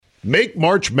Make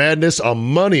March Madness a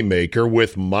moneymaker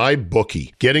with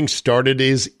MyBookie. Getting started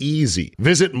is easy.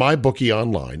 Visit MyBookie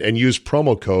online and use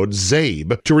promo code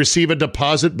ZABE to receive a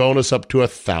deposit bonus up to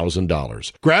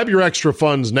 $1,000. Grab your extra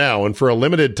funds now and for a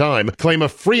limited time, claim a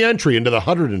free entry into the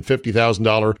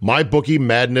 $150,000 MyBookie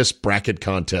Madness Bracket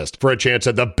Contest for a chance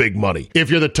at the big money. If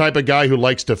you're the type of guy who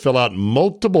likes to fill out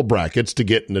multiple brackets to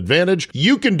get an advantage,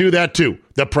 you can do that too.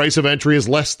 The price of entry is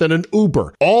less than an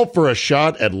Uber, all for a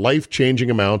shot at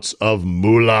life-changing amounts of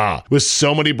moolah. With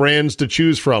so many brands to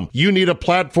choose from, you need a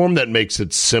platform that makes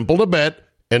it simple to bet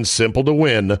and simple to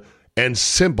win and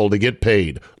simple to get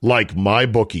paid, like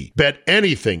MyBookie. Bet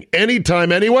anything,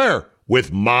 anytime, anywhere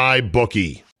with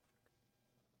MyBookie.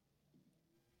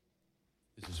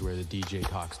 This is where the DJ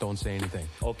talks. Don't say anything.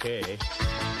 Okay.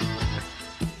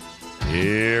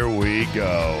 Here we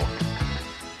go.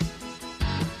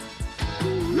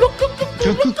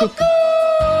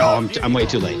 Oh, I'm way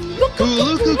too late.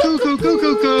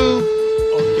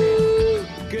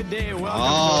 Good day.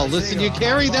 Oh, listen, you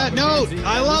carry that note.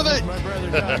 I love it.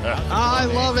 I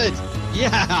love it.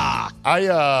 Yeah.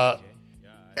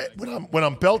 When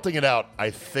I'm belting it out,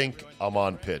 I think I'm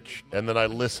on pitch, and then I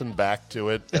listen back to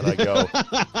it and I go,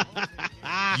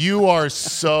 "You are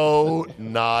so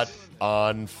not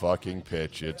on fucking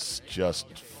pitch. It's just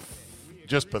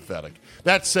pathetic."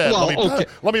 That said, Well,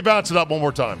 let me bounce it up one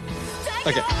more time.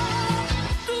 Okay.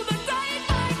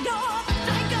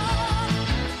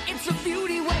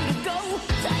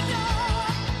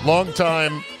 Long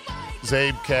time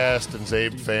Zabecast and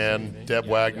Zabe fan, Deb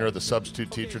Wagner, the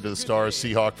substitute teacher to the Stars,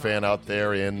 Seahawk fan out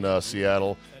there in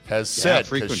Seattle, has said,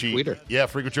 frequent tweeter. Yeah,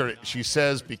 frequent tweeter. She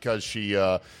says because she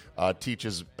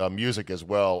teaches music as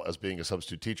well as being a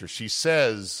substitute teacher. She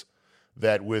says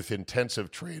that with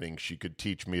intensive training, she could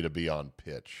teach me to be on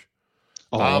pitch.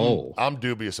 Oh. I'm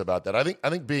dubious about that. I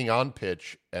think being on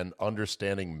pitch and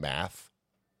understanding math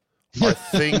are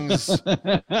things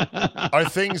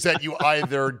that you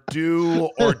either do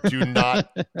or do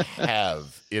not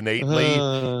have innately,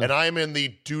 and I'm in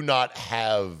the do not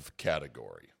have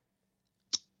category.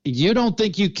 You don't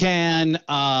think you can?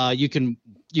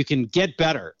 You can get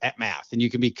better at math, and you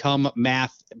can become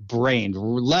math-brained,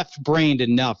 left-brained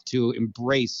enough to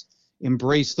embrace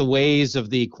the ways of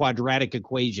the quadratic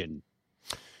equation.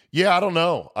 Yeah, I don't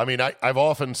know. I mean, I've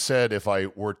often said if I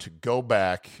were to go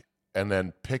back and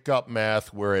then pick up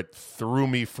math where it threw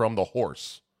me from the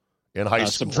horse in high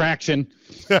school. Subtraction.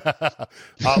 By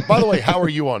the way, how are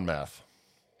you on math?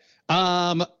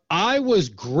 I was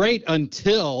great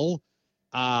until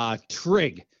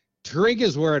trig. Trig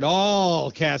is where it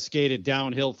all cascaded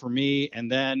downhill for me,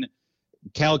 and then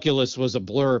calculus was a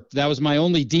blur. That was my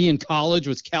only D in college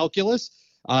was calculus.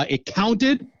 It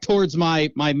counted towards my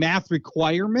math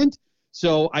requirement,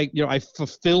 so I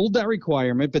fulfilled that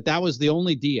requirement, but that was the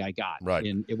only D I got. Right,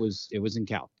 and it was in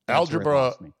calc.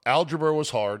 Algebra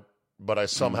was hard, but I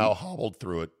somehow hobbled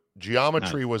through it.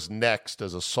 Geometry was next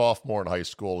as a sophomore in high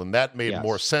school, and that made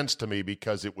more sense to me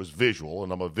because it was visual,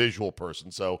 and I'm a visual person,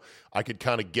 so I could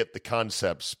kind of get the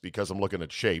concepts because I'm looking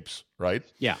at shapes, right?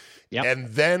 Yeah. Yep. And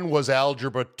then was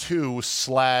Algebra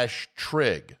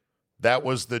 2/Trig. That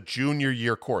was the junior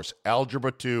year course,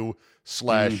 Algebra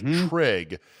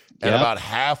 2/Trig. And about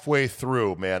halfway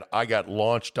through, man, I got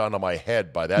launched onto my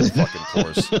head by that fucking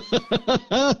course.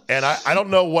 And I don't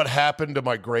know what happened to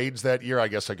my grades that year. I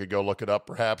guess I could go look it up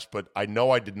perhaps, but I know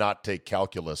I did not take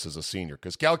calculus as a senior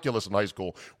because calculus in high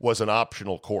school was an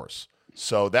optional course.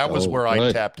 So that was where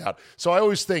I tapped out. So I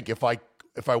always think if I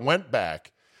went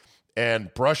back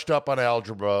and brushed up on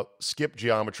algebra, skipped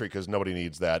geometry because nobody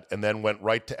needs that, and then went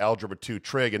right to Algebra 2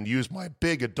 Trig and used my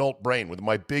big adult brain with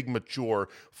my big, mature,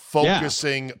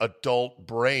 focusing adult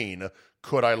brain,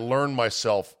 could I learn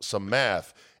myself some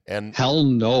math? And hell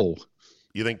no.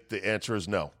 You think the answer is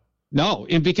no? No,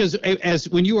 and because as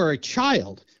when you are a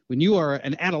child, when you are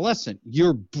an adolescent,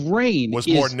 your brain was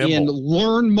is more nimble. In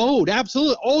learn mode.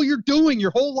 Absolutely. All you're doing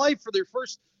your whole life for their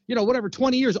first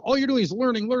 20 years, all you're doing is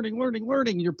learning.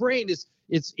 Your brain it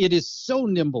is so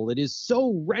nimble. It is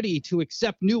so ready to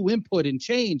accept new input and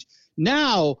change.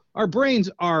 Now our brains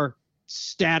are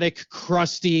static,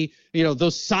 crusty.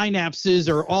 Those synapses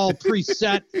are all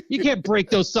preset. You can't break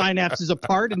those synapses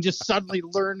apart and just suddenly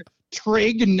learn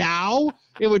trig now.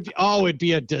 It'd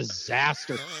be a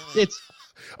disaster.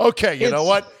 Okay, you know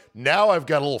what? Now I've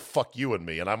got a little fuck you in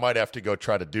me, and I might have to go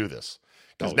try to do this.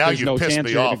 Because now you've pissed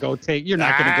me off. You're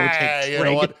not going to go take. You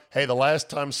know what? Hey, the last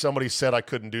time somebody said I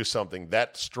couldn't do something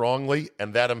that strongly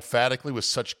and that emphatically with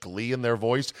such glee in their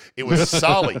voice, it was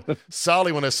Solly.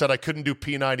 Solly when I said I couldn't do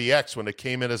P90X when it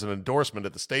came in as an endorsement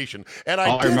at the station. And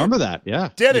I remember that. Yeah.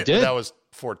 Did it. That was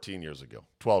 14 years ago.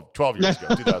 12 years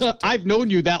ago. 2010. I've known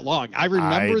you that long. I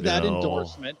remember that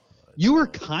endorsement. You were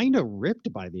kind of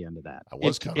ripped by the end of that. I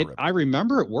was kind of ripped. I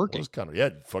remember it working. I was kind of,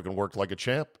 it fucking worked like a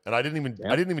champ. And I didn't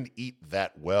even eat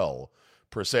that well,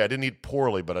 per se. I didn't eat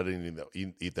poorly, but I didn't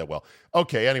eat that well.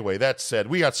 Okay, anyway, that said,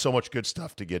 we got so much good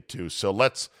stuff to get to. So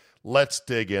let's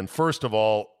dig in. First of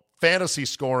all, fantasy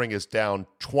scoring is down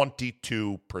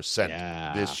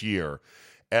 22% this year.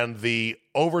 And the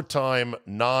overtime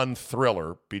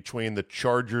non-thriller between the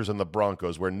Chargers and the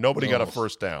Broncos, where nobody got a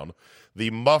first down, the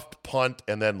muffed punt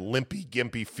and then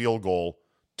limpy-gimpy field goal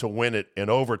to win it in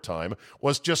overtime,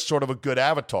 was just sort of a good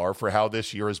avatar for how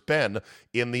this year has been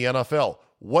in the NFL.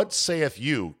 What saith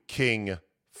you, King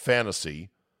Fantasy,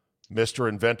 Mr.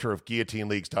 Inventor of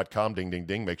GuillotineLeagues.com, ding, ding,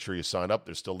 ding. Make sure you sign up.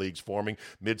 There's still leagues forming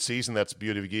mid-season. That's the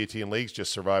beauty of Guillotine Leagues.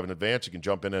 Just survive in advance. You can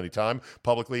jump in anytime,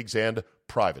 public leagues and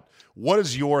private. What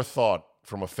is your thought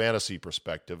from a fantasy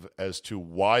perspective as to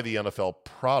why the NFL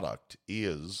product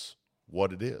is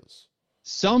what it is?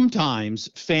 Sometimes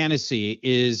fantasy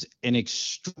is an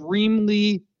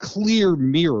extremely clear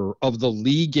mirror of the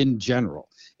league in general.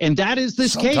 And that is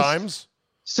this case.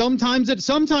 Sometimes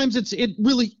it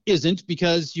really isn't,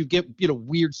 because you get,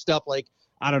 weird stuff like,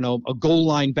 I don't know, a goal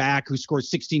line back who scores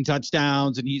 16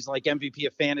 touchdowns and he's like MVP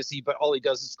of fantasy, but all he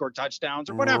does is score touchdowns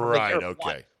or whatever. Right.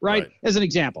 Okay. Right. As an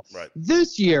example. Right.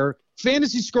 This year,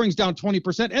 fantasy scoring is down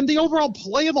 20%, and the overall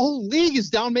play of the whole league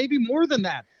is down maybe more than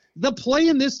that. The play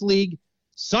in this league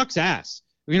sucks ass.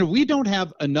 We don't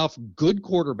have enough good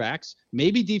quarterbacks.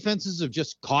 Maybe defenses have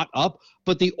just caught up,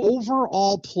 but the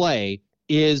overall play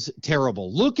is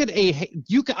terrible. Look at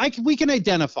we can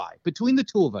identify between the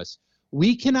two of us.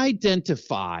 We can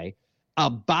identify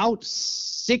about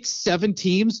 6-7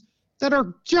 teams that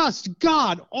are just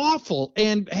god awful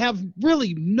and have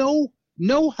really no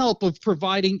help of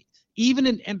providing even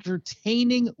an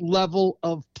entertaining level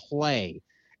of play.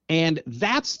 And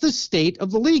that's the state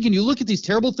of the league. And you look at these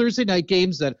terrible Thursday night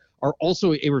games that are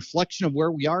also a reflection of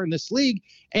where we are in this league,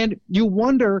 and you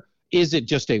wonder, is it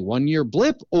just a one-year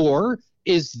blip, or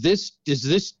is this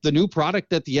the new product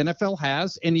that the NFL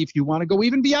has? And if you want to go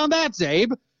even beyond that,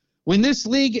 Zabe, when this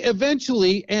league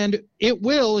eventually, and it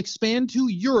will expand to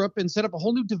Europe and set up a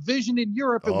whole new division in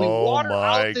Europe, and we water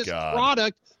out this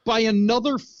product by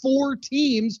another 4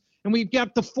 teams, and we've got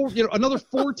another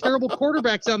 4 terrible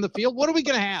quarterbacks on the field, what are we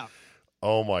going to have?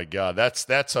 Oh my God,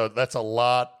 that's a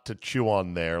lot to chew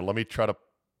on there. Let me try to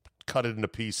cut it into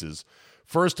pieces.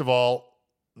 First of all,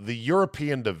 the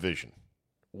European division.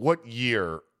 What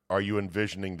year are you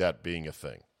envisioning that being a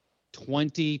thing?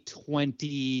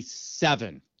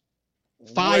 2027.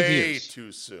 5 years. Way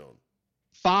too soon.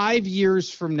 5 years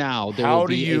from now, there will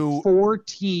be a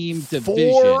 4-team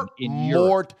division in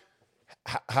Europe.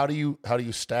 How do you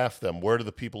staff them? Where do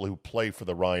the people who play for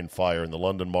the Rhine Fire and the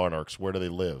London Monarchs, where do they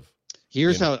live?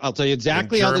 How I'll tell you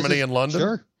exactly in how Germany and London?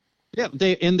 Sure. Yeah,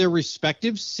 they in their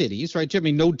respective cities, right? I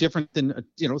mean, no different than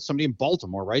somebody in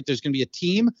Baltimore, right? There's going to be a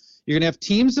team. You're going to have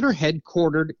teams that are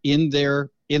headquartered in their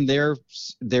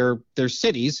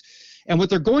cities, and what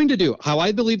they're going to do, how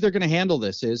I believe they're going to handle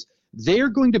this, is they're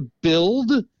going to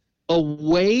build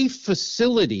away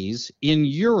facilities in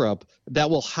Europe that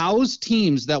will house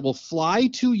teams that will fly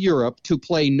to Europe to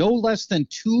play no less than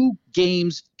 2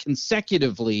 games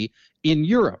consecutively in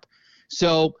Europe.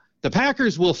 So the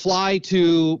Packers will fly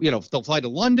to, they'll fly to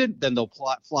London, then they'll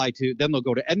go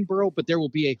to Edinburgh, but there will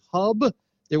be a hub.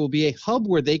 There will be a hub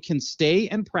where they can stay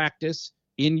and practice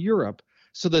in Europe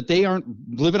so that they aren't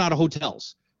living out of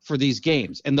hotels for these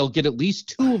games. And they'll get at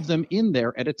least 2 of them in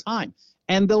there at a time.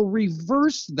 And they'll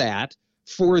reverse that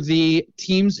for the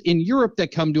teams in Europe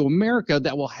that come to America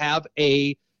that will have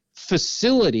a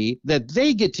facility that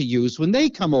they get to use when they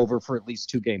come over for at least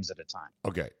 2 games at a time.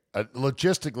 Okay.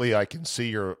 Logistically, I can see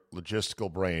your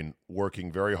logistical brain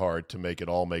working very hard to make it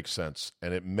all make sense,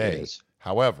 and it may. It is.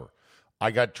 However,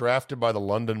 I got drafted by the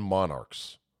London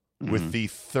Monarchs with the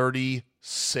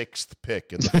 36th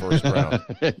pick in the first round.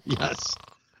 Yes.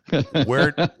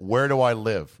 Where do I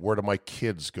live? Where do my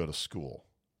kids go to school?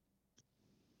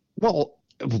 Well,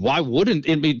 why wouldn't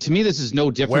it be? To me, this is no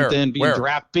different than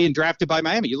being drafted by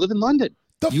Miami. You live in London.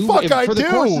 For the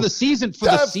course of the season,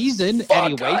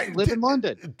 anyway, you live in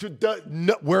London.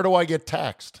 Where do I get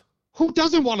taxed? Who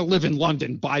doesn't want to live in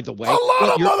London, by the way? A lot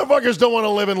of motherfuckers don't want to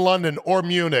live in London or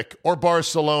Munich or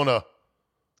Barcelona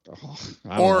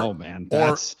I don't know, man.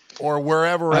 Or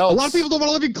wherever else. A lot of people don't want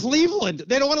to live in Cleveland.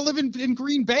 They don't want to live in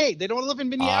Green Bay. They don't want to live in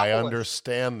Minneapolis. I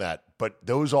understand that, but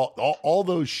those all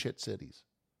those shit cities.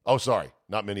 Oh, sorry,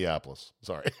 not Minneapolis.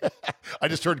 Sorry, I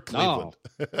just heard Cleveland.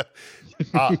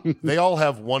 No. They all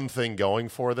have one thing going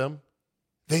for them.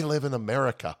 They live in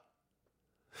America.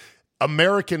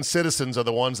 American citizens are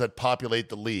the ones that populate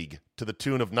the league to the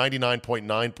tune of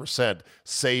 99.9%,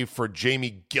 save for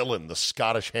Jamie Gillan, the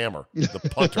Scottish Hammer, the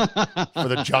punter for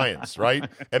the Giants, right?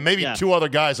 And maybe two other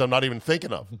guys I'm not even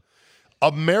thinking of.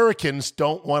 Americans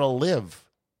don't want to live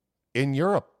in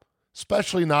Europe,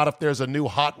 especially not if there's a new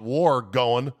hot war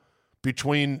going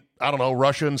between, I don't know,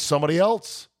 Russia and somebody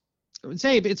else.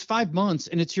 Zabe, it's 5 months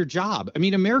and it's your job. I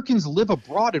mean, Americans live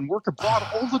abroad and work abroad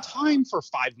all the time for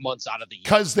 5 months out of the year.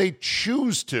 Because they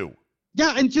choose to.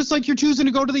 Yeah, and just like you're choosing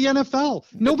to go to the NFL.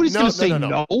 Nobody's going to say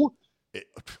no.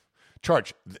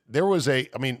 Charge, there was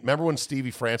remember when Stevie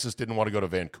Francis didn't want to go to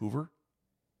Vancouver?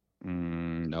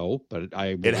 No, but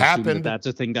it happened. That's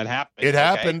a thing that happened. It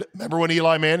happened. Remember when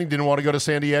Eli Manning didn't want to go to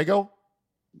San Diego?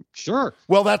 Sure.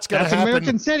 Well, that's going to happen.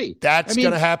 American City. That's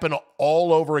going to happen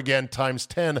all over again times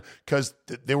 10 because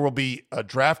there will be a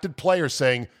drafted player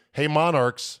saying, hey,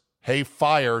 Monarchs, hey,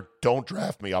 Fire, don't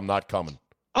draft me. I'm not coming.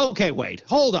 Okay, wait.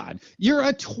 Hold on. You're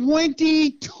a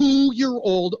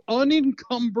 22-year-old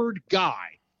unencumbered guy,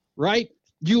 right?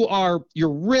 You're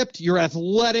ripped. You're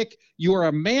athletic. You are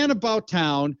a man about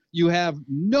town. You have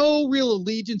no real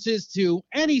allegiances to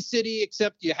any city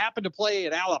except you happen to play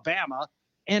in Alabama.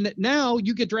 And now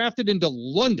you get drafted into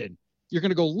London. You're going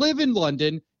to go live in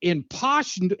London in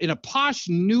a posh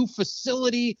new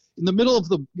facility in the middle of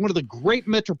one of the great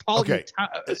metropolitan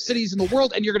cities in the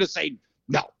world. And you're going to say,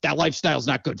 no, that lifestyle's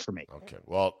not good for me. Okay.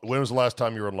 Well, when was the last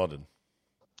time you were in London?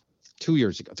 3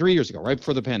 years ago, right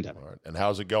before the pandemic. All right. And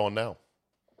how's it going now?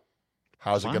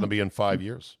 How's it going to be in 5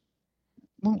 years?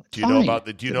 Well, do you know about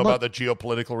the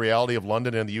geopolitical reality of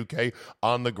London and the UK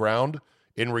on the ground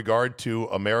in regard to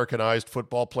Americanized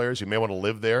football players? You may want to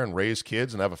live there and raise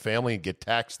kids and have a family and get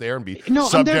taxed there and be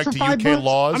subject to UK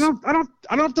laws. I don't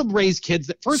have to raise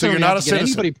kids. First, so I you're don't not have a to get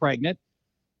citizen. Anybody pregnant.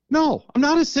 No, I'm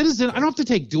not a citizen. I don't have to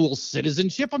take dual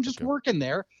citizenship. I'm just working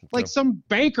there like some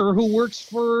banker who works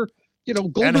for,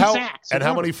 Goldman Sachs. And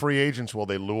how many free agents will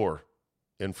they lure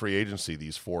in free agency,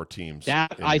 these four teams?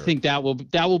 I think that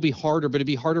will be harder, but it'd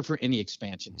be harder for any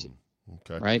expansion team.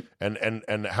 Okay. Right.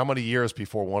 And how many years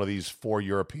before one of these four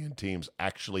European teams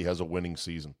actually has a winning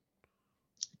season?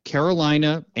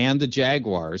 Carolina and the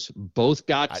Jaguars both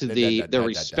got to their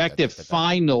respective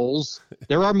finals.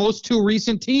 They're our most two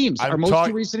recent teams,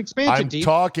 two recent expansion teams.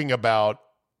 I'm talking about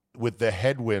with the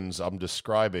headwinds I'm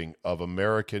describing of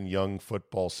American young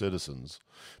football citizens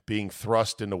being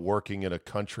thrust into working in a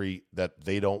country that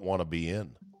they don't want to be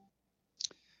in.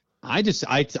 I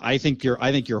think your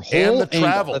whole and the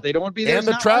travel that they don't want to be there and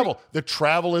the travel. Right. The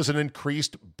travel is an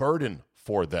increased burden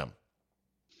for them.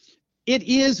 It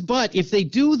is, but if they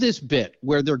do this bit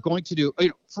where they're going to do,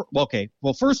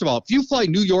 first of all, if you fly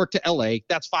New York to LA,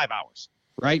 that's 5 hours,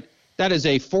 right? That is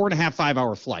a 4.5, 5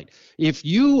 hour flight. If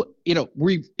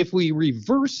if we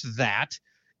reverse that,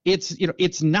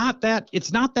 it's not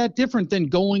that different than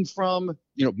going from,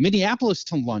 Minneapolis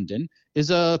to London is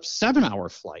a 7 hour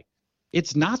flight.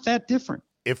 It's not that different.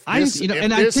 If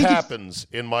this happens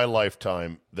in my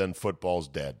lifetime, then football's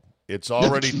dead. It's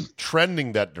already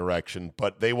trending that direction,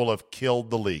 but they will have killed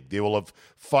the league. They will have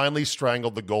finally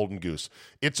strangled the golden goose.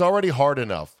 It's already hard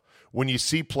enough when you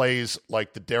see plays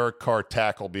like the Derek Carr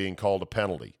tackle being called a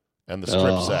penalty and the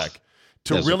strip sack.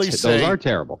 Those are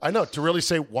terrible. I know. To really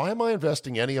say, why am I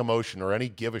investing any emotion or any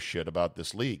give a shit about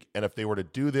this league? And if they were to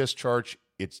do this, Charge,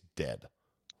 it's dead.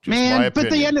 Just but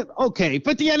the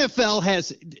NFL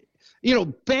has...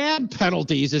 bad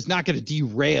penalties is not going to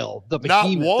derail the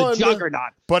behemoth, the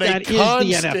juggernaut but that is the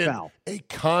NFL. A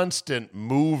constant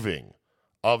moving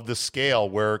of the scale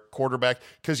where quarterback,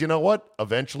 because you know what?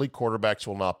 Eventually quarterbacks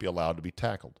will not be allowed to be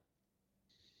tackled.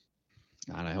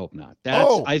 And I hope not.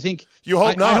 I think you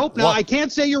hope not. I hope not. I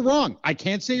can't say you're wrong.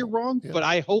 But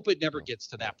I hope it never gets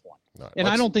to that point. Right, and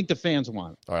I don't think the fans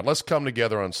want it. All right, let's come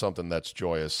together on something that's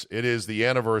joyous. It is the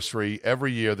anniversary.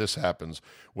 Every year this happens.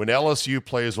 When LSU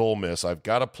plays Ole Miss, I've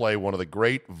got to play one of the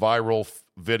great viral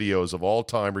videos of all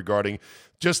time regarding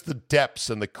just the depths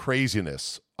and the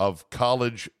craziness of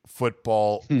college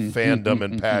football fandom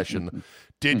and passion.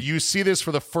 Did you see this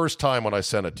for the first time when I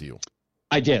sent it to you?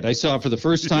 I did. I saw it for the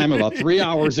first time about 3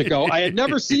 hours ago. I had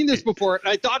never seen this before,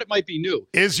 and I thought it might be new.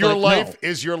 Is your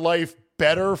life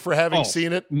better for having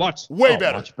seen it? Way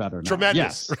better. Much better now.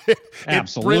 Tremendous. Yes.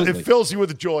 Absolutely. It fills you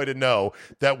with joy to know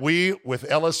that we, with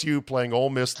LSU playing Ole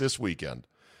Miss this weekend,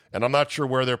 And I'm not sure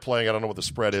where they're playing. I don't know what the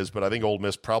spread is, but I think Ole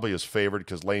Miss probably is favored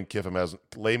because Lane Kiffin has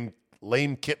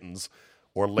Lane Kittens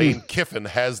or Lane Kiffin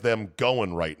has them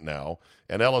going right now.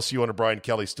 And LSU under Brian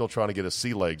Kelly still trying to get his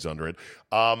sea legs under it.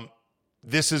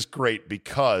 This is great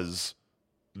because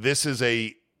this is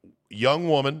a young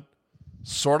woman,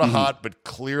 sort of hot, but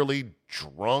clearly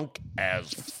drunk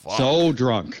as fuck. So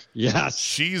drunk. Yes.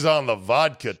 She's on the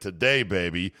vodka today,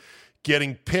 baby,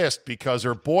 getting pissed because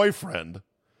her boyfriend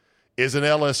is an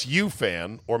LSU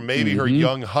fan, or maybe her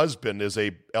young husband is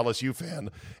a LSU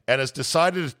fan, and has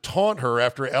decided to taunt her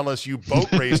after LSU boat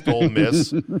raced Ole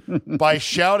Miss by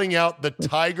shouting out the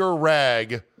Tiger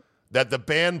Rag that the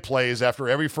band plays after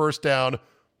every first down.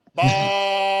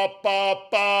 Ba, ba,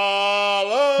 ba,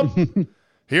 la.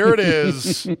 Here it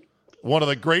is, one of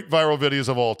the great viral videos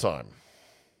of all time.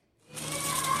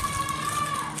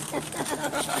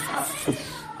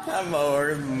 I'm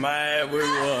already mad with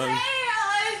one.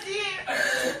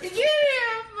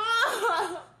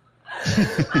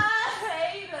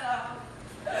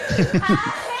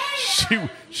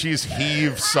 She's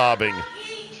heave sobbing.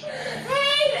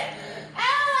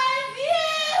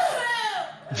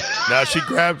 Now she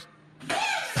grabs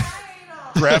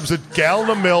a gallon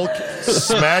of milk,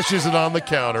 smashes it on the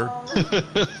counter.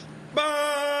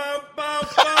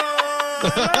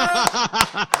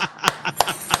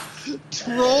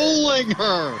 Trolling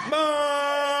her.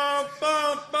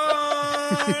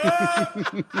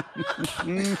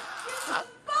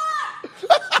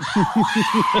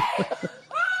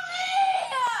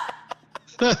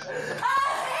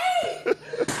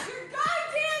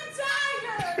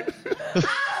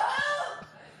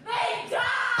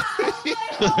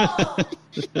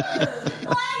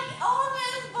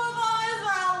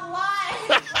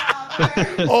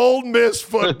 Ole Miss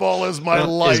football is my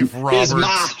life, Robert. Is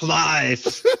my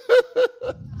life.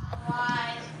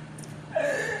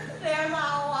 They're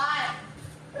my life.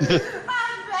 I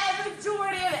bet the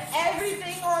majority of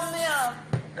everything on them.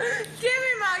 Give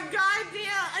me my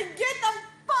goddamn and get the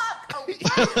fuck away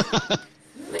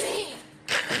from me.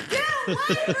 Get away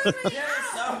from me. I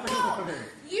don't want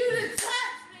you to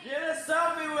touch me. Get a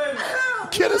selfie with me.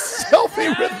 Get a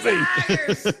selfie with me.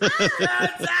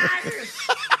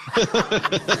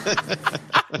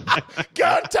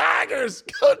 Go Tigers!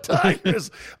 Go Tigers!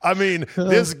 I mean,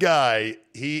 this guy,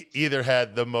 he either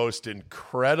had the most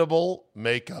incredible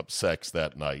makeup sex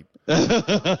that night,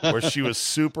 where she was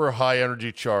super high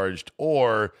energy charged,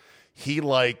 or he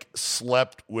like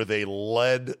slept with a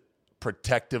lead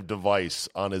protective device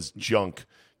on his junk.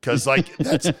 Because like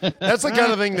that's the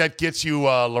kind of thing that gets you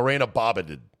Lorena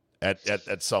Bobbitt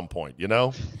at some point, you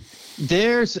know?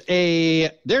 There is a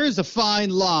fine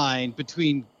line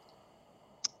between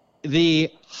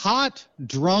the hot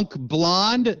drunk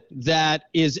blonde that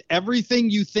is everything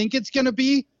you think it's going to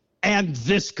be and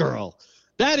this girl.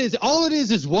 That is all it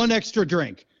is one extra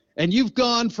drink. And you've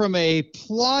gone from a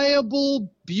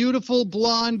pliable, beautiful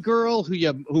blonde girl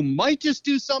who might just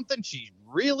do something she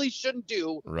really shouldn't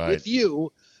do with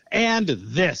you, and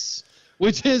this,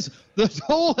 which is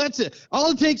that's it.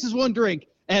 All it takes is one drink.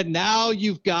 And now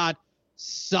you've got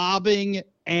sobbing,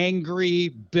 angry,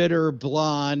 bitter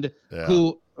blonde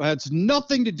who has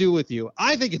nothing to do with you.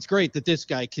 I think it's great that this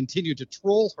guy continued to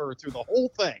troll her through the whole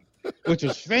thing, which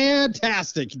was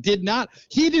fantastic. He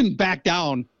didn't back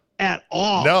down at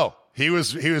all. No, he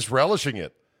was relishing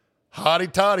it.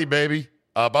 Hotty toddy, baby.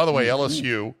 By the way,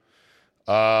 LSU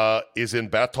is in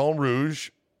Baton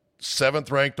Rouge.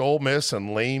 7th-ranked Ole Miss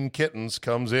and Lane Kittens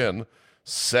comes in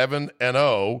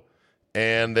 7-0.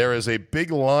 And there is a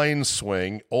big line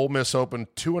swing. Ole Miss opened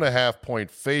 2.5-point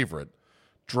favorite,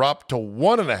 dropped to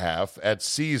 1.5 at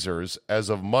Caesars as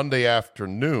of Monday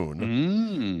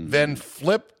afternoon, then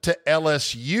flipped to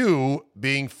LSU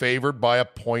being favored by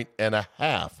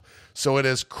 1.5. So it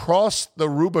has crossed the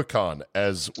Rubicon,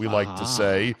 as we like to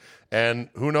say. And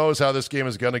who knows how this game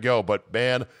is going to go. But,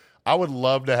 man, I would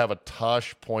love to have a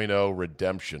Tosh.0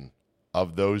 redemption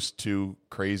of those two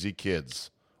crazy kids.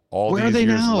 All these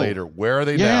years later, where are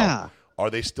they now? Are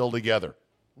they still together?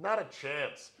 Not a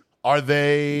chance. Are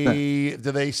they?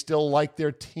 Do they still like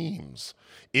their teams?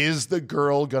 Is the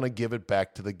girl going to give it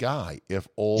back to the guy? If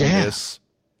Ole Miss,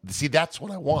 see, that's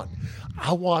what I want.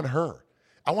 I want her.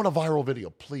 I want a viral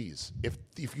video, please.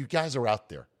 If you guys are out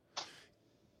there,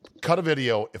 cut a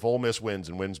video if Ole Miss wins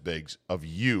and wins bigs of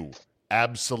you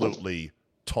absolutely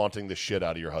taunting the shit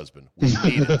out of your husband. We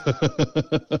need it.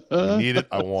 We need it.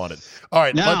 I want it. All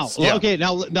right. Now,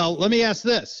 now let me ask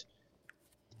this.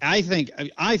 I think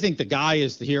the guy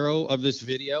is the hero of this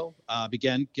video.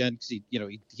 Again, he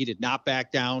did not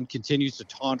back down. Continues to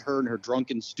taunt her in her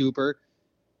drunken stupor.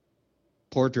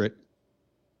 Portrait.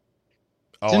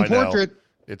 Oh, in I know. portrait.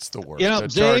 It's the worst. You know,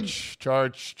 Zabe,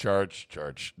 Charge.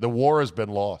 The war has been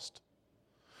lost.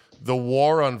 The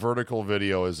war on vertical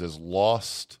video is as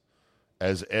lost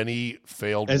as any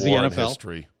failed As war the in NFL?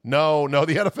 history. No,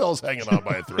 the NFL is hanging on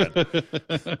by a thread.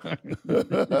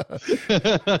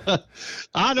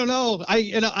 I don't know.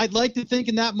 I'd like to think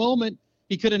in that moment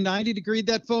he could have 90-degreed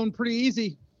that phone pretty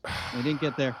easy. He didn't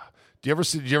get there. Did you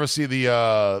ever see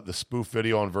the spoof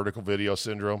video on vertical video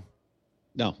syndrome?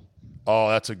 No. Oh,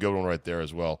 that's a good one right there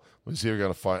as well. Let's see if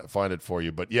we're gonna find it for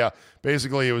you. But yeah,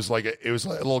 basically it was like a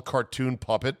little cartoon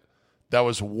puppet that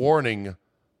was warning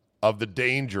of the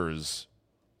dangers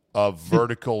of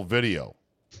vertical video.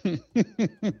 And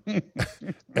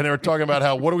they were talking about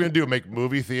how, what are we going to do? Make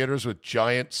movie theaters with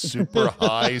giant, super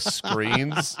high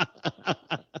screens?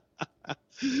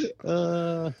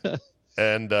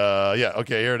 And yeah,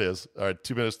 okay, here it is. All right,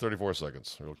 2 minutes, 34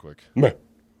 seconds, real quick.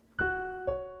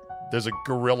 There's a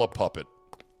gorilla puppet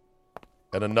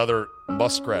and another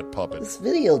muskrat puppet. This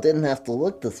video didn't have to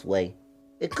look this way.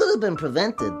 It could have been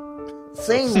prevented.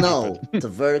 Say no to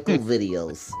vertical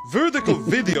videos. Vertical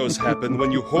videos happen when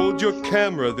you hold your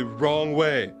camera the wrong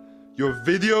way. Your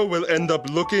video will end up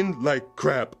looking like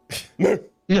crap. There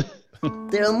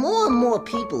are more and more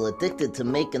people addicted to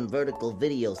making vertical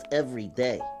videos every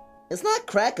day. It's not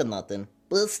crack or nothing,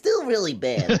 but it's still really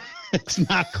bad. It's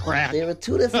not crap. There are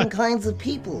two different kinds of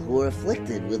people who are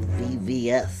afflicted with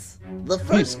VVS. The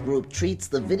first group treats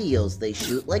the videos they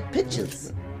shoot like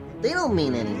pictures. They don't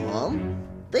mean any harm.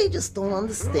 They just don't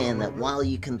understand that while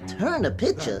you can turn a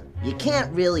picture, you can't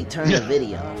really turn a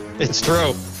video. It's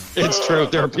true. It's true.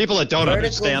 There are people that don't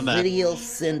understand that. Vertical video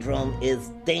syndrome is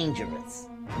dangerous.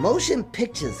 Motion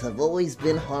pictures have always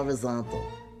been horizontal.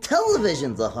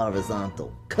 Televisions are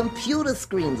horizontal. Computer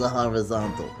screens are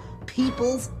horizontal.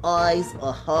 People's eyes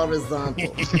are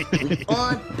horizontal. We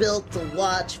aren't built to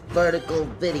watch vertical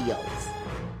videos.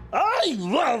 I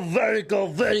love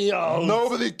vertical videos.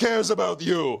 Nobody cares about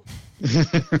you.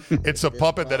 It's a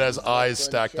puppet that has eyes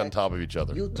stacked on top of each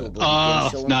other. YouTube will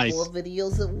begin showing nice. 4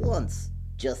 videos at once,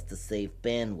 just to save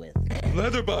bandwidth.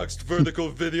 Letterboxed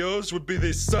vertical videos would be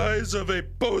the size of a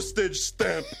postage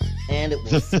stamp. And it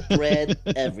will spread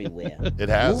everywhere. It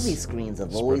has. Movie screens have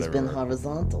Spread always been everywhere.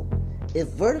 horizontal. If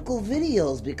vertical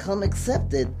videos become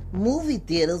accepted, movie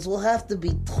theaters will have to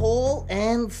be tall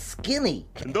and skinny.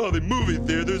 And all the movie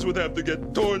theaters would have to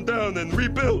get torn down and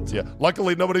rebuilt. Yeah.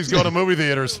 Luckily, nobody's going to movie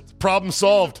theaters. Problem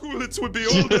solved. Toilets would be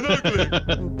old and ugly.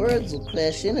 And birds will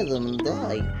crash into them and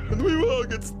die. And we will all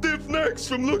get stiff necks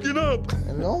from looking up.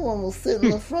 And no one will sit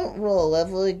in the front row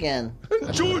ever again.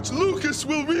 And George Lucas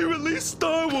will re-release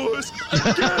Star Wars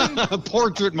again.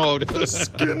 Portrait mode. The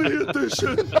skinny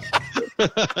edition.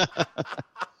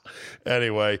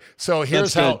 Anyway, so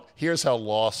That's here's how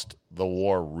lost the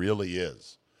war really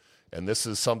is. And this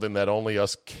is something that only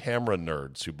us camera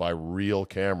nerds who buy real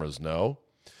cameras know.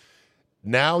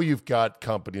 Now you've got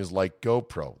companies like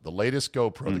GoPro. The latest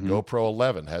GoPro, the GoPro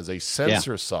 11, has a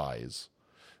sensor size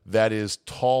that is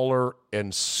taller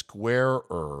and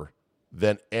squarer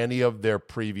than any of their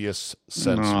previous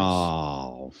sensors.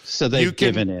 Oh, so they've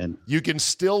given in. You can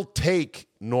still take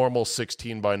normal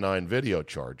 16:9 video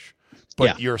charge, but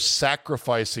Yeah. you're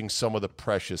sacrificing some of the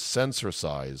precious sensor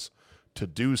size to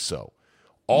do so.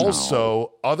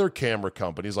 Also, other camera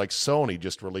companies like Sony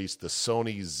just released the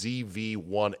Sony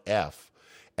ZV-1F,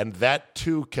 and that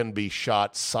too can be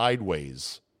shot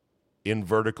sideways in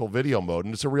vertical video mode,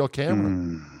 and it's a real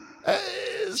camera.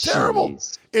 It's terrible.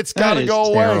 Jeez. It's got to That go is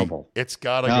away. terrible. It's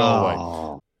got to go away.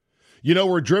 Oh. You know,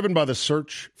 we're driven by the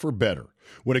search for better.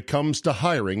 When it comes to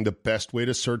hiring, the best way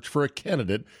to search for a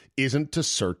candidate isn't to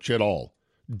search at all.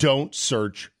 Don't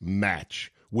search,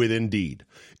 match with Indeed.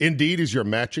 Indeed is your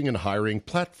matching and hiring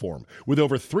platform with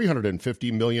over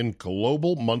 350 million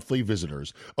global monthly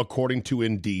visitors, according to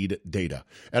Indeed data,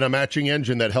 and a matching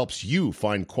engine that helps you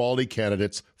find quality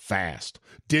candidates fast.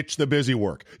 Ditch the busy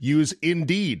work. Use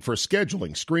Indeed for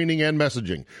scheduling, screening, and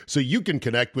messaging so you can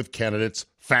connect with candidates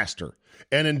faster.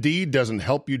 And Indeed doesn't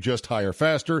help you just hire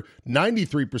faster.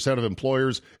 93% of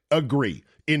employers agree.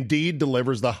 Indeed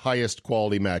delivers the highest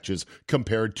quality matches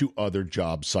compared to other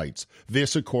job sites.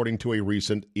 This according to a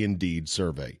recent Indeed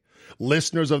survey.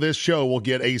 Listeners of this show will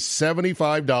get a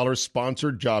 $75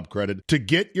 sponsored job credit to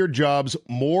get your jobs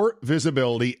more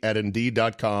visibility at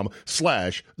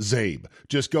Indeed.com/Zabe.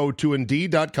 Just go to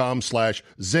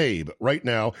Indeed.com/Zabe right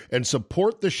now and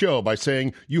support the show by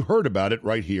saying you heard about it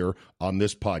right here on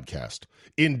this podcast.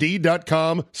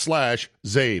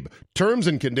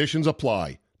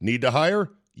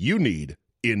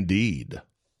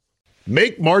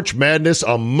 Make March Madness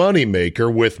a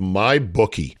moneymaker with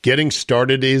MyBookie. Getting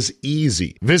started is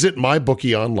easy. Visit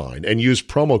MyBookie online and use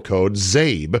promo code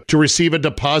ZABE to receive a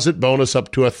deposit bonus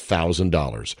up to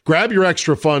 $1,000. Grab your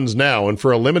extra funds now and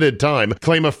for a limited time,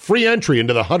 claim a free entry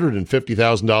into the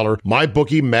 $150,000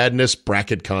 MyBookie Madness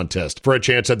Bracket Contest for a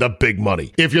chance at the big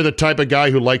money. If you're the type of guy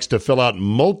who likes to fill out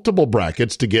multiple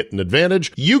brackets to get an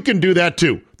advantage, you can do that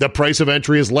too. The price of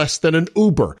entry is less than an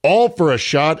Uber, all for a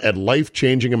shot at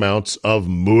life-changing amounts of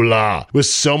moolah. With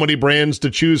so many brands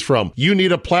to choose from, you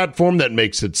need a platform that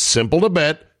makes it simple to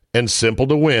bet and simple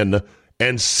to win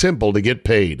and simple to get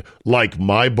paid, like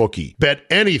MyBookie. Bet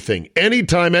anything,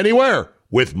 anytime, anywhere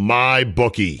with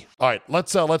MyBookie. All right,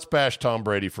 let's bash Tom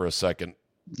Brady for a second.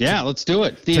 Yeah, let's do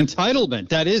it. The entitlement,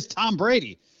 that is Tom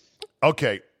Brady.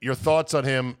 Okay, your thoughts on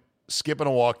him skipping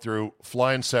a walkthrough,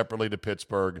 flying separately to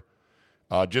Pittsburgh,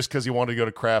 just because he wanted to go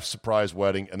to Kraft's surprise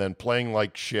wedding, and then playing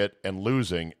like shit and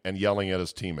losing and yelling at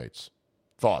his teammates.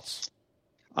 Thoughts?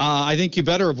 I think you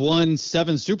better have won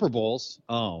 7 Super Bowls.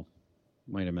 Oh,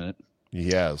 wait a minute.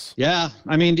 He has. Yeah,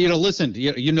 I mean, listen,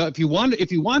 you know, if you want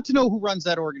to know who runs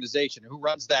that organization, who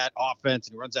runs that offense,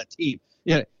 and who runs that team,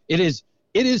 yeah, it is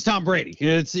Tom Brady.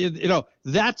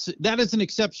 That is an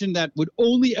exception that would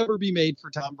only ever be made for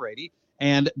Tom Brady.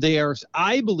 And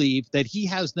I believe that he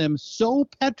has them so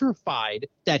petrified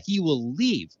that he will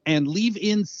leave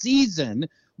in season,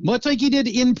 much like he did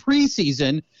in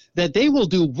preseason, that they will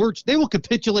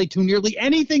capitulate to nearly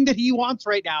anything that he wants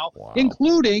right now,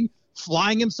 including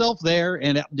flying himself there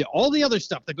and all the other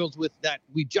stuff that goes with that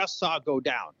we just saw go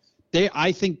down.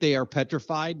 I think they are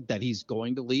petrified that he's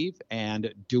going to leave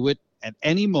and do it at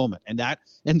any moment.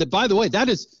 By the way, that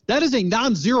is a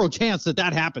non-zero chance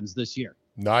that happens this year.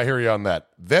 No, I hear you on that.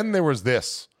 Then there was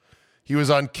this. He was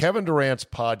on Kevin Durant's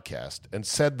podcast and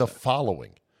said the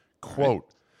following, quote,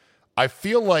 I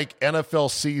feel like NFL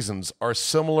seasons are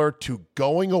similar to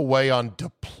going away on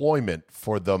deployment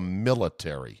for the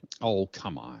military. Oh,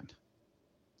 come on.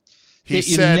 He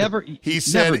said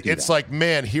it's like,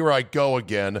 man, here I go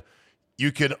again.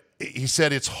 He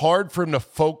said it's hard for him to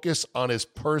focus on his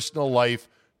personal life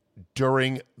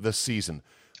during the season.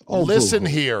 Oh, listen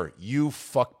here, you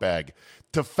fuckbag.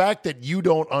 The fact that you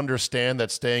don't understand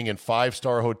that staying in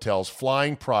 5-star hotels,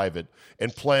 flying private,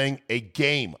 and playing a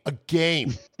game,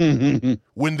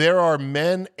 when there are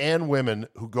men and women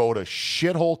who go to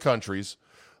shithole countries,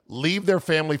 leave their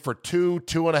family for 2,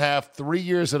 2.5, 3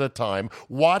 years at a time,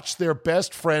 watch their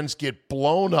best friends get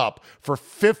blown up for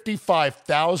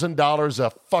 $55,000 a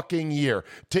fucking year,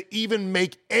 to even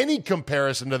make any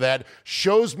comparison to that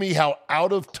shows me how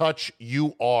out of touch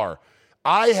you are.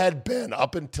 I had been,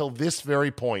 up until this very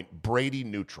point, Brady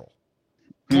neutral.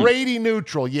 Brady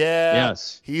neutral, yeah.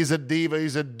 Yes. He's a diva,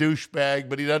 he's a douchebag,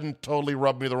 but he doesn't totally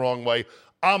rub me the wrong way.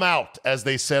 I'm out, as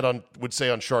they would say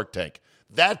on Shark Tank.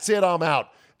 That's it, I'm out.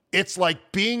 It's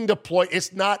like being deployed.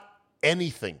 It's not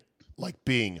anything like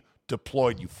being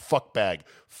deployed, you fuckbag.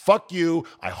 Fuck you.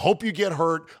 I hope you get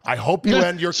hurt. I hope you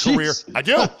end your career. I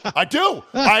do.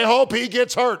 I hope he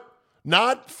gets hurt.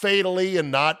 Not fatally and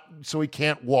not so he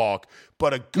can't walk,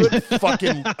 but a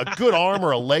good arm or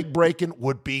a leg breaking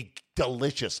would be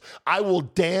delicious. I will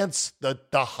dance the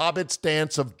Hobbit's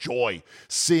dance of joy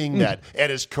seeing that.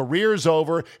 And his career's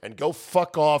over, and go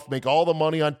fuck off, make all the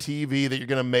money on TV that you're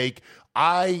going to make.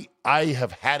 I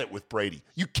have had it with Brady.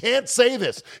 You can't say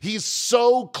this. He's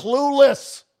so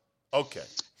clueless. Okay.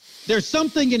 There's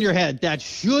something in your head that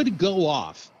should go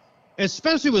off,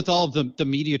 especially with all of the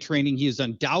media training he has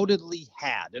undoubtedly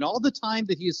had and all the time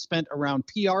that he has spent around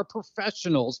PR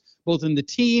professionals, both in the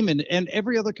team and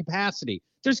every other capacity.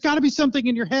 There's got to be something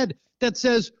in your head that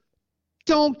says,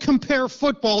 don't compare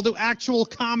football to actual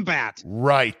combat.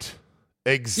 Right.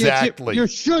 Exactly. You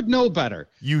should know better.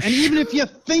 Even if you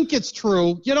think it's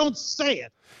true, you don't say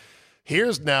it.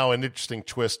 Here's now an interesting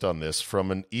twist on this from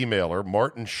an emailer,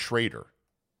 Martin Schrader.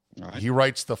 Right. He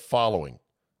writes the following.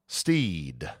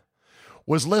 Steed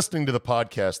was listening to the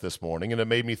podcast this morning, and it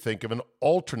made me think of an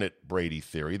alternate Brady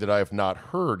theory that I have not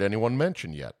heard anyone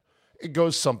mention yet. It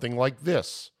goes something like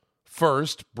this.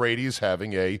 First, Brady is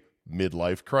having a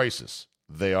midlife crisis.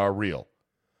 They are real.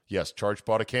 Yes, Charge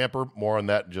bought a camper. More on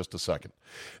that in just a second.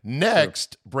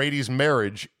 Next, Brady's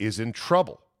marriage is in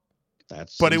trouble.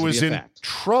 But it was in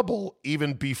trouble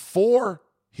even before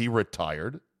he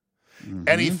retired,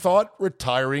 and he thought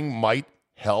retiring might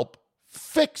help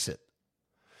fix it.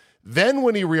 Then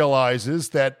when he realizes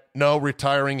that, no,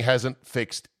 retiring hasn't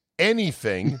fixed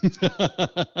anything,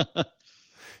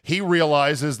 he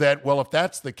realizes that, well, if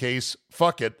that's the case,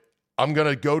 fuck it. I'm going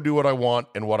to go do what I want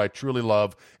and what I truly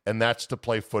love, and that's to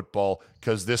play football,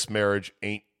 because this marriage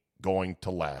ain't going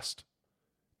to last.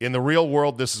 In the real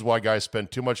world, this is why guys spend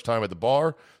too much time at the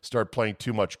bar, start playing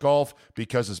too much golf,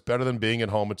 because it's better than being at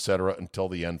home, etc., until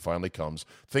the end finally comes.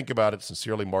 Think about it.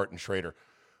 Sincerely, Martin Schrader.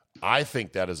 I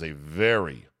think that is a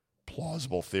very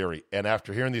plausible theory. And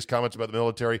after hearing these comments about the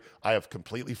military, I have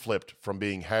completely flipped from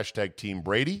being hashtag Team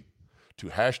Brady to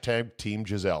hashtag Team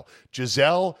Giselle.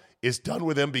 Giselle is done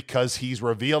with him because he's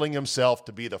revealing himself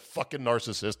to be the fucking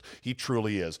narcissist he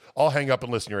truly is. I'll hang up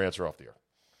and listen to your answer off the air.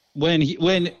 When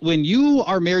you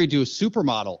are married to a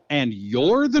supermodel and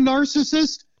you're the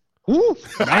narcissist, whoo,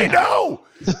 I know.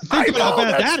 Think about how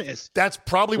bad that is. That's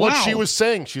probably what she was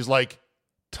saying. She's like,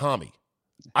 Tommy,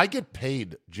 I get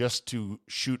paid just to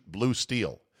shoot blue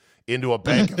steel into a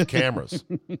bank of cameras.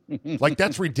 Like,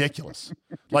 that's ridiculous.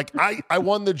 Like, I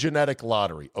won the genetic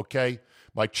lottery, okay?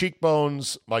 My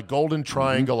cheekbones, my golden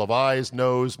triangle of eyes,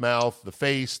 nose, mouth, the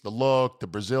face, the look, the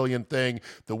Brazilian thing,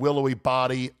 the willowy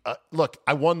body. Look,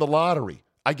 I won the lottery.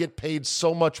 I get paid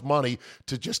so much money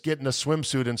to just get in a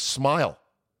swimsuit and smile.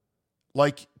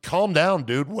 Like, calm down,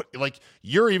 dude. What? Like,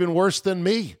 you're even worse than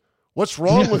me. What's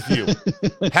wrong with you?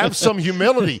 Have some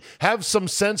humility. Have some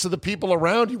sense of the people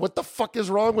around you. What the fuck is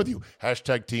wrong with you?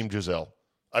 Hashtag Team Giselle.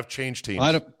 I've changed teams.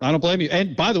 I don't blame you.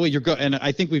 And by the way, and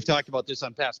I think we've talked about this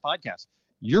on past podcasts.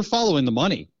 You're following the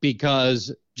money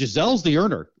because Giselle's the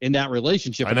earner in that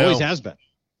relationship. And always has been.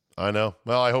 I know.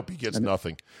 Well, I hope he gets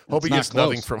nothing. Hope he gets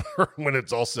nothing from her when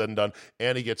it's all said and done.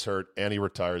 And he gets hurt and he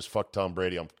retires. Fuck Tom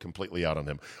Brady. I'm completely out on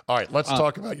him. All right, let's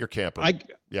talk about your camper.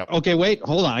 Okay, wait,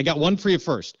 hold on. I got one for you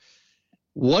first.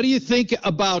 What do you think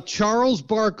about Charles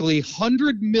Barkley,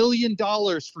 $100 million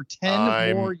for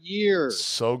 10 more years?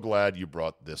 So glad you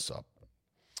brought this up.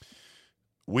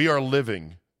 We are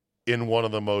living in one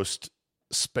of the most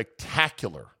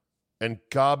spectacular and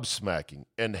gobsmacking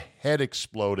and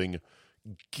head-exploding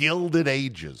gilded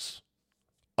ages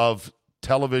of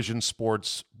television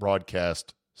sports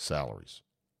broadcast salaries.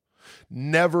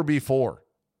 Never before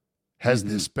has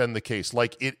this been the case.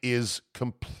 Like, it is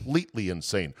completely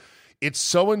insane. It's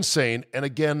so insane. And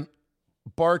again,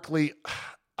 Barkley,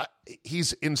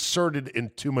 he's inserted in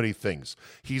too many things.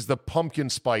 He's the pumpkin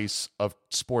spice of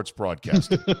sports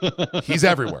broadcasting. He's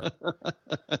everywhere.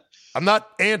 I'm not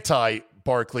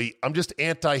anti-Barkley. I'm just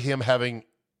anti him having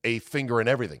a finger in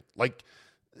everything. Like,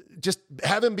 just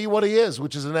have him be what he is,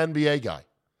 which is an NBA guy.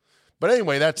 But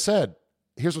anyway, that said,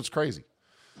 here's what's crazy.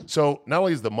 So not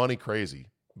only is the money crazy,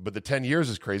 but the 10 years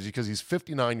is crazy because he's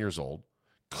 59 years old.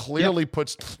 Clearly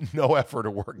puts no effort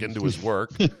or work into his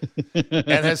work and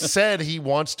has said he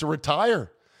wants to retire.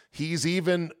 He's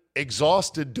even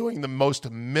exhausted doing the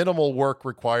most minimal work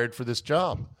required for this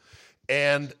job.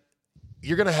 And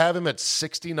you're going to have him at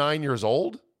 69 years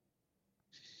old?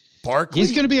 Barkley?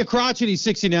 He's going to be a crotchety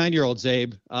 69-year-old,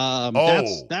 Zabe.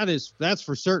 That's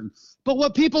for certain. But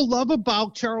what people love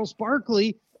about Charles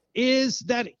Barkley is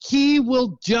that he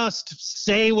will just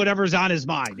say whatever's on his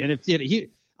mind. And if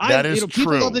that is true.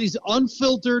 People love that he's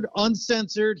unfiltered,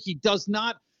 uncensored. He does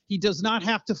not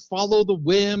have to follow the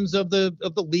whims of the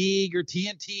league or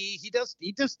TNT. He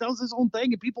just does his own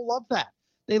thing, and people love that.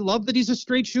 They love that he's a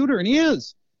straight shooter, and he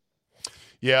is.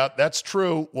 Yeah, that's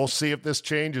true. We'll see if this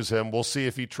changes him. We'll see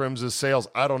if he trims his sails.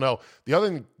 I don't know. The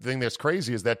other thing that's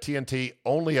crazy is that TNT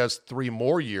only has 3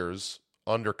 more years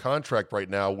under contract right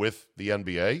now with the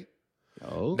NBA.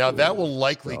 Oh, now, that will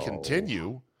likely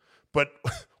continue. But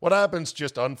what happens,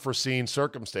 just unforeseen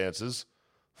circumstances,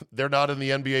 they're not in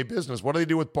the NBA business. What do they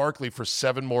do with Barkley for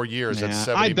 7 more years at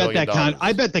 $70 million?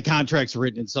 I bet the contract's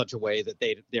written in such a way that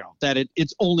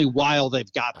it's only while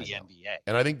they've got the NBA.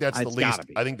 And I think that's the least.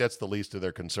 I think that's the least of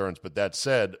their concerns. But that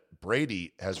said,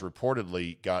 Brady has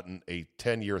reportedly gotten a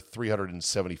 10-year,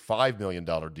 $375 million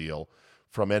deal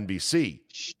from NBC.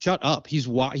 Shut up! He's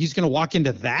going to walk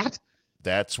into that.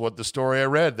 That's what the story I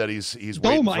read. That he's.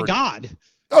 Oh my God!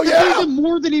 Oh yeah, even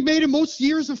more than he made in most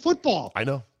years of football. I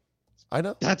know.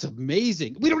 That's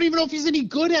amazing. We don't even know if he's any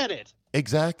good at it.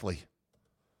 Exactly.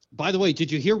 By the way,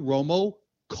 did you hear Romo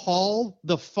call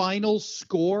the final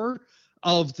score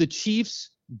of the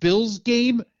Chiefs-Bills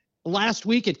game last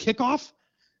week at kickoff?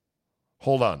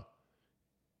 Hold on.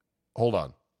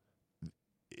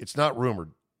 It's not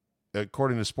rumored.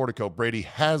 According to Sportico, Brady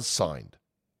has signed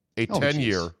a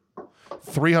 10-year,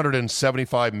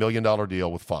 $375 million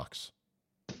deal with Fox.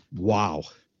 Wow.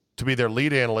 To be their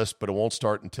lead analyst, but it won't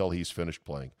start until he's finished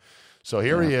playing. So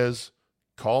here he is,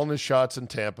 calling his shots in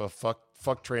Tampa.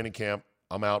 Fuck training camp.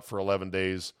 I'm out for 11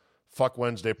 days. Fuck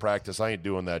Wednesday practice. I ain't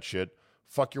doing that shit.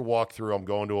 Fuck your walkthrough. I'm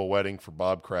going to a wedding for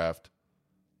Bob Kraft.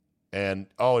 And,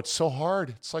 it's so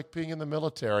hard. It's like being in the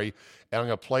military, and I'm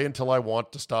going to play until I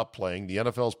want to stop playing. The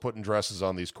NFL's putting dresses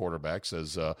on these quarterbacks,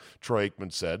 as Troy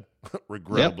Aikman said,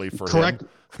 regrettably for correct.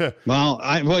 him. Well,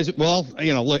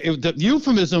 look, the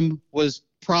euphemism was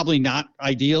probably not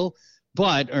ideal,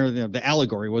 or the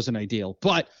allegory wasn't ideal,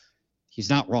 but he's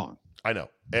not wrong. I know.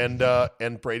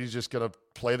 And Brady's just going to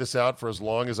play this out for as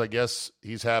long as I guess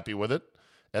he's happy with it.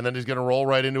 And then he's going to roll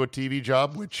right into a TV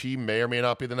job, which he may or may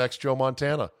not be the next Joe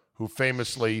Montana, who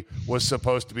famously was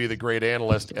supposed to be the great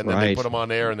analyst. And then they put him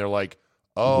on air and they're like,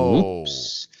 he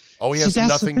has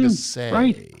nothing to say.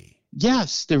 Right.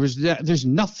 Yes, there's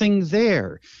nothing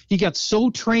there. He got so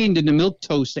trained in the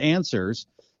milquetoast answers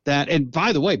and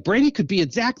by the way, Brady could be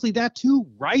exactly that too,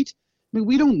 right? I mean,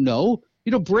 we don't know.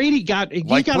 Brady got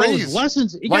all his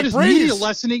lessons. He got his media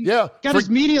lessoning. Yeah, his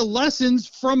media lessons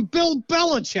from Bill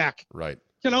Belichick. Right.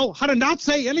 How to not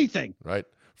say anything. Right.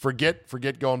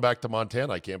 Forget going back to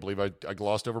Montana. I can't believe I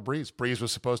glossed over Breeze. Breeze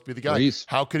was supposed to be the guy.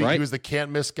 How could he? He was the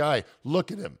can't miss guy.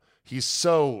 Look at him. He's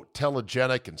so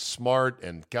telegenic and smart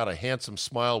and got a handsome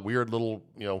smile, weird little,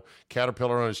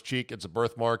 caterpillar on his cheek. It's a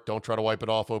birthmark. Don't try to wipe it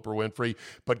off, Oprah Winfrey.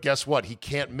 But guess what? He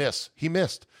can't miss. He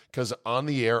missed because on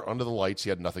the air, under the lights, he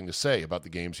had nothing to say about the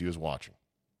games he was watching.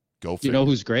 Go figure. You know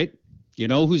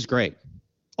who's great?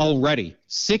 Already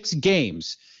 6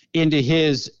 games into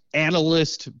his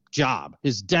analyst job,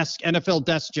 his NFL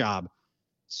desk job,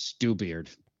 Stu Beard.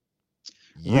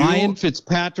 Ryan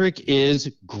Fitzpatrick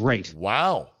is great.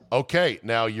 Wow. Okay,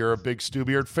 now you're a big Stu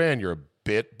Beard fan. You're a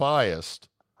bit biased.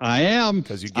 I am.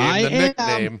 Because you gave him the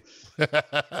nickname.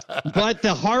 But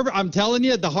I'm telling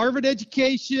you, the Harvard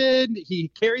education, he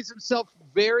carries himself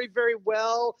very, very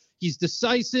well. He's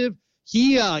decisive.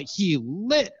 He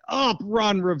lit up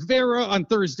Ron Rivera on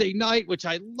Thursday night, which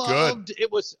I loved. Good.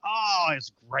 It's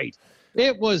great.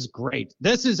 It was great.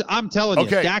 I'm telling you,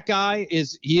 that guy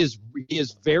is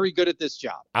very good at this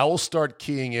job. I will start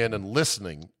keying in and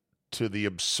listening to the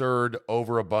absurd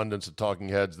overabundance of talking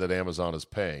heads that Amazon is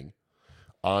paying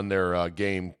on their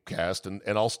game cast, and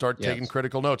I'll start taking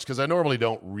critical notes, because I normally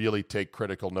don't really take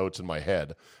critical notes in my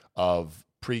head of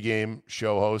pregame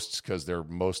show hosts, because they're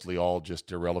mostly all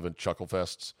just irrelevant chuckle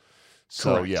fests.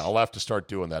 So, correct. I'll have to start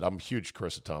doing that. I'm a huge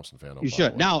Carissa Thompson fan. You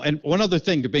should. Now, and one other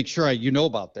thing to make sure you know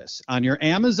about this. On your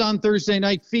Amazon Thursday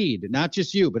night feed, not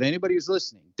just you, but anybody who's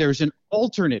listening, there's an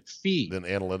alternate feed. An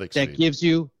analytics that feed. Gives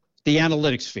you the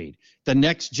analytics feed, the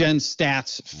next gen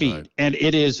stats feed. Right. And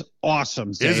it is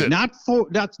awesome. Zane. Is it? Not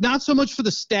so much for the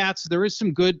stats. There is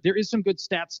some good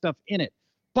stat stuff in it.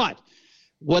 But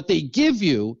what they give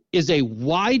you is a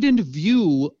widened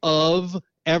view of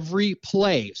every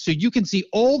play. So you can see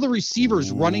all the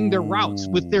receivers running their routes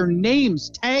with their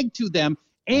names tagged to them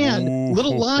and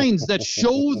little lines that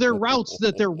show their routes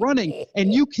that they're running.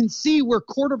 And you can see where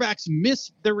quarterbacks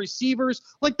miss their receivers.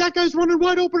 Like, that guy's running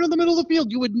wide open in the middle of the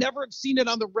field. You would never have seen it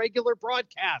on the regular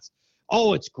broadcast.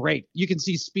 Oh, it's great. You can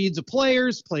see speeds of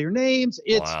players, player names.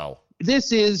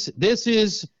 This is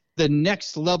the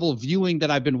next level viewing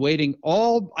that I've been waiting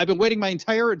my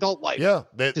entire adult life. Yeah,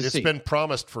 it's been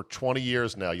promised for 20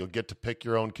 years now. You'll get to pick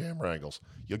your own camera angles.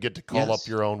 You'll get to call up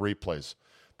your own replays.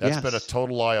 That's been a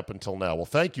total lie up until now. Well,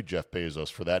 thank you, Jeff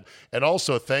Bezos, for that. And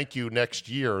also thank you, next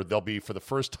year, there'll be, for the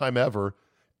first time ever,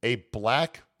 a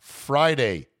Black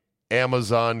Friday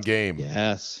Amazon game.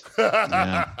 Yes.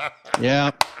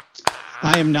 Yeah.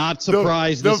 I am not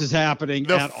surprised this is happening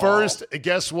at all.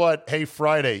 Guess what? Hey,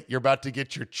 Friday, you're about to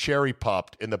get your cherry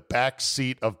popped in the back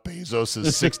seat of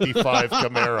Bezos' 65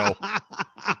 Camaro.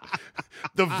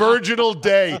 The virginal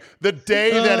day, the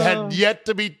day that had yet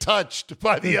to be touched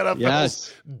by the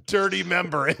NFL's dirty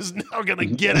member, is now going to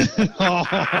get it.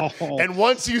 And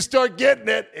once you start getting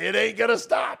it, it ain't going to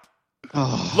stop.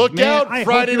 Look out,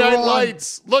 Friday Night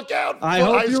Lights. Look out for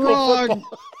high school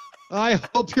football. I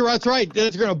hope that's right.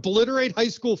 It's going to obliterate high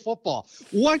school football.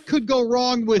 What could go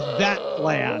wrong with that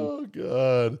plan? Oh,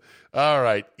 God. All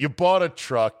right. You bought a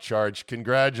truck, Charge.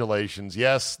 Congratulations.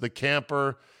 Yes, the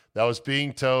camper that was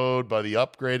being towed by the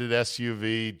upgraded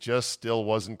SUV just still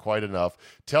wasn't quite enough.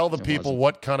 Tell the people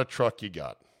what kind of truck you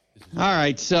got. All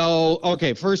right. So,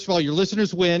 okay, first of all, your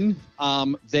listeners win.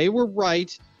 They were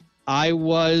right. I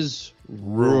was... Okay,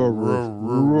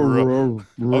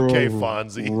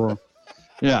 Fonzie.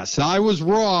 Yes, I was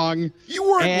wrong. You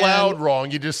weren't loud wrong.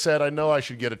 You just said, I know I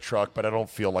should get a truck, but I don't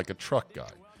feel like a truck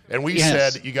guy. And we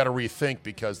said you got to rethink,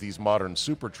 because these modern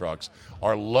super trucks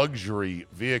are luxury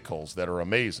vehicles that are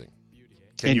amazing.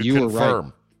 Can you confirm? Were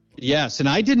right. Yes, and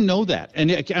I didn't know that.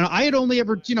 And I had only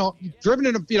ever, driven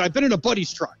in I've been in a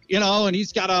buddy's truck, and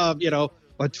he's got a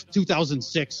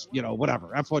 2006,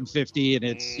 whatever, F-150, and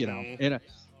it's,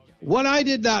 what I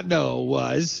did not know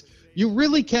was You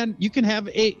really can. You can have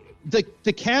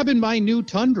the cab in my new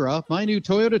Tundra, my new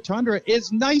Toyota Tundra,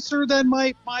 is nicer than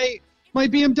my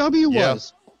BMW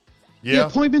was. Yeah. The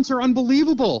appointments are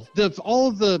unbelievable. All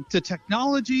of the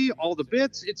technology, all the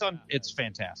bits, it's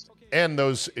fantastic. And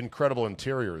those incredible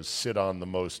interiors sit on the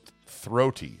most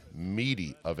throaty,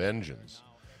 meaty of engines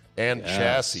and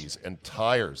chassis and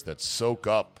tires that soak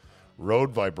up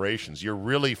road vibrations. You're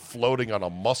really floating on a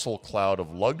muscle cloud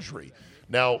of luxury.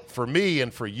 Now, for me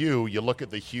and for you, you look at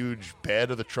the huge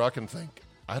bed of the truck and think,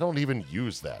 I don't even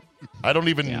use that. I don't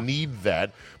even need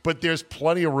that. But there's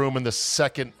plenty of room in the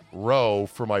second row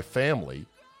for my family.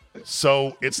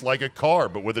 So it's like a car,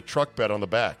 but with a truck bed on the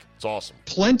back. It's awesome.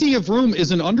 Plenty of room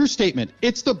is an understatement.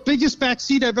 It's the biggest back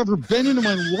seat I've ever been in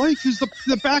my life is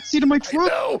the back seat of my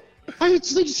truck. I know.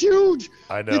 It's huge.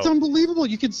 I know. It's unbelievable.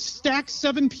 You can stack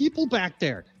 7 people back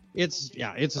there. It's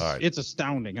right. It's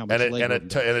astounding how much And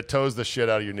it tows the shit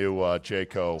out of your new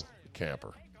Jayco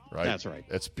camper. Right? That's right.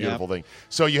 It's a beautiful thing.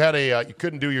 So you had you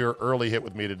couldn't do your early hit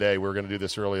with me today. We were going to do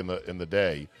this early in the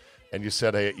day, and you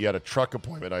said you had a truck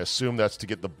appointment. I assume that's to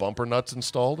get the bumper nuts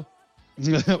installed.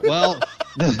 Well,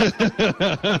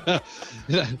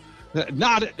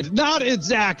 not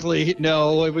exactly.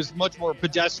 No, it was much more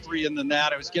pedestrian than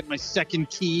that. I was getting my second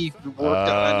key worked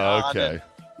on. Okay.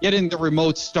 Getting the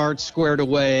remote start squared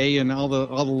away and all the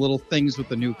little things with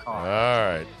the new car. All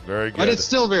right, very good. But it's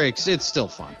still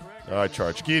fun. All right,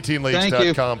 Charge.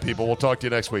 GuillotineLeads.com, people. We'll talk to you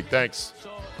next week. Thanks.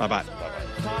 Bye-bye.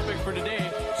 Topic for today.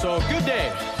 So good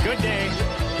day. Good day.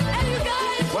 Hey, you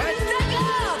guys! What? Back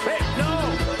up! Hey, no.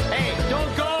 Hey,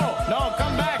 don't go. No,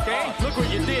 come back, eh? Look what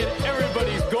you did.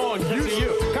 Everybody's going because of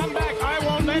you. Come back. I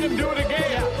won't let him do it again.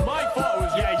 Yeah, my fault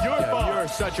was your fault. You're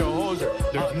such a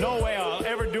hoser. There's no way I'll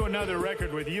ever do another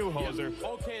record with you, hoser. Yeah.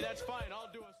 Okay, that's fine. I'll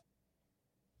do it.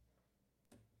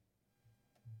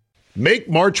 Make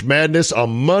March Madness a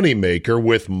moneymaker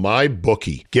with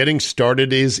MyBookie. Getting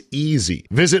started is easy.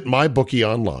 Visit MyBookie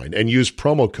online and use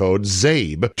promo code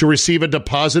ZABE to receive a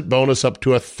deposit bonus up to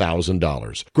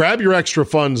 $1,000. Grab your extra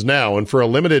funds now and for a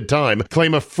limited time,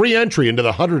 claim a free entry into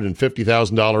the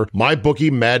 $150,000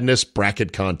 MyBookie Madness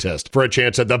Bracket Contest for a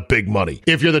chance at the big money.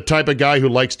 If you're the type of guy who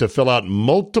likes to fill out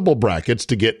multiple brackets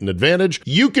to get an advantage,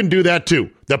 you can do that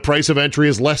too. The price of entry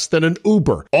is less than an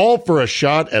Uber, all for a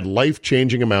shot at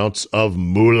life-changing amounts of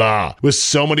moolah. With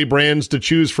so many brands to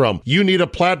choose from, you need a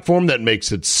platform that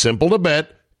makes it simple to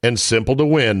bet and simple to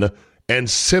win and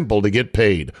simple to get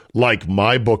paid, like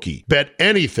MyBookie. Bet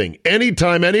anything,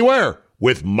 anytime, anywhere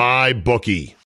with MyBookie.